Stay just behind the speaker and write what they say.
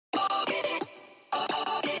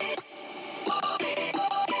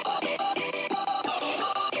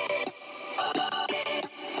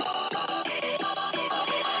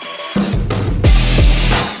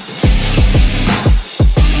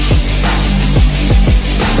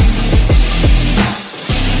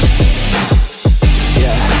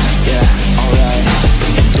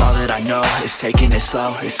taking it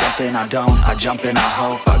slow, it's something I don't. I jump and I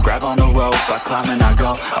hope, I grab on the rope, I climb and I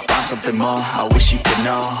go, I find something more, I wish you could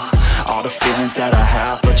know all the feelings that I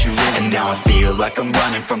have, but you really. And now I feel like I'm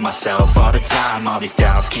running from myself all the time. All these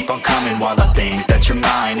doubts keep on coming while I think that you're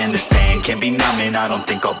mine. And this pain can be numbing, I don't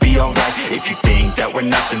think I'll be alright. If you think that we're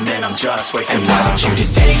nothing, then I'm just wasting time. And why don't you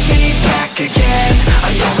just take me back again?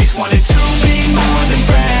 I always wanted to be more than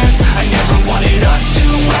friends. I never wanted us to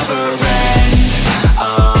ever end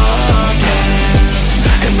again.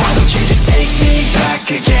 And why don't you just take me back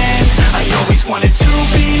again? I always wanted to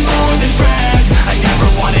be more than friends. I never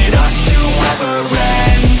wanted us to ever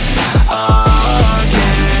end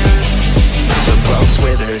again. The rose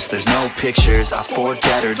withers, there's no pictures. I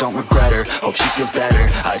forget her, don't regret her, hope she feels better.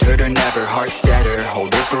 I'd hurt her never, heart's deader,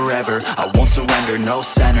 hold her forever. I won't surrender, no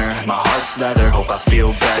center, my heart's leather, hope I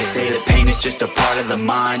feel better. They say that pain is just a part of the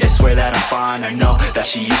mind. I swear that I'm fine, I know that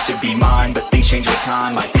she used to be mine, but things change with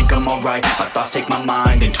time. I think I'm alright, my thoughts take my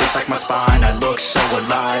mind and twist like my spine. I look so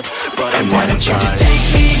alive, but I'm why don't you just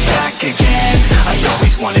take me back again? I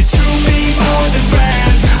always wanted to be more than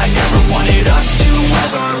friends. I never wanted us to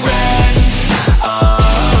ever end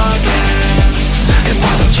again. And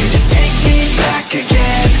why don't you just take me back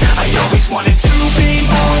again? I always wanted to be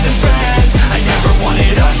more than friends. I never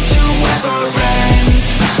wanted us to ever end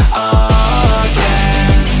again.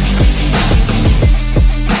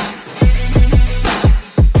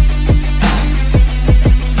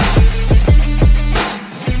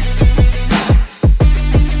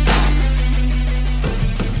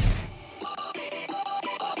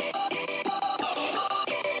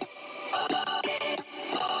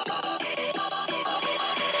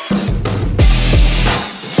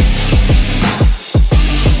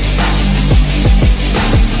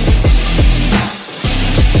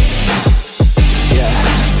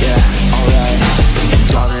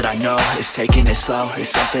 Taking it slow, it's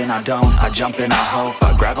something I don't. I jump and I hope,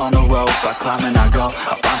 I grab on the rope, I climb and I go,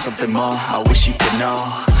 I find something more, I wish you could know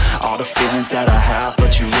all the feelings that I have,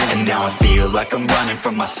 but you really. And now I feel like I'm running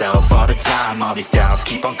from myself all the time. All these doubts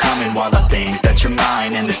keep on coming while I think that you're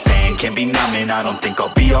mine. And this pain can be numbing, I don't think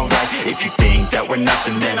I'll be alright. If you think that we're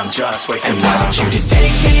nothing, then I'm just wasting time. And why don't you just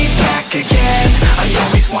take me back again? I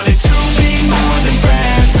always wanted to be more than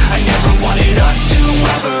friends. I never wanted us to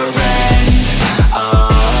ever end again.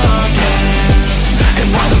 And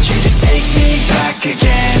why don't you just take me back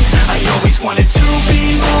again? I always wanted to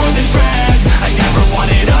be more than friends. I never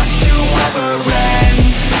wanted us to ever end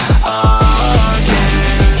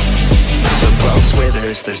again. The rose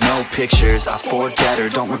withers, there's no pictures. I forget her,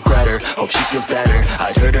 don't regret her, hope she feels better.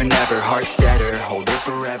 I'd hurt her never, heart's deader, hold her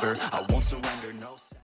forever. I won't surrender, no